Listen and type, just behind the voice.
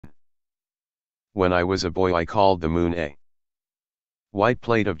When I was a boy I called the moon a white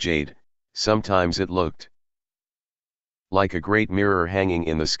plate of jade. Sometimes it looked like a great mirror hanging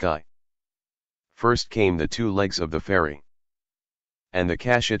in the sky. First came the 2 legs of the fairy and the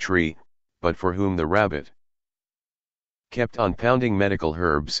cassia tree, but for whom the rabbit kept on pounding medical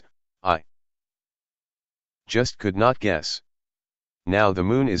herbs, I just could not guess. Now the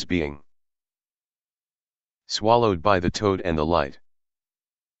moon is being swallowed by the toad, and the light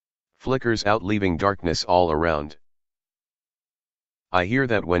flickers out, leaving darkness all around. I hear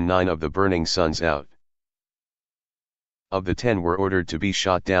that when 9 of the burning suns out of the 10 were ordered to be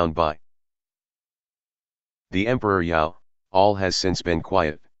shot down by the Emperor Yao, all has since been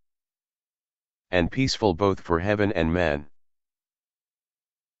quiet and peaceful both for heaven and man.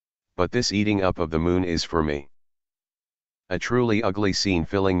 But this eating up of the moon is for me a truly ugly scene,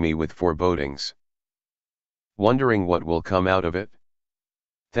 filling me with forebodings, wondering what will come out of it.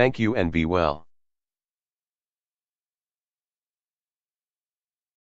 Thank you and be well.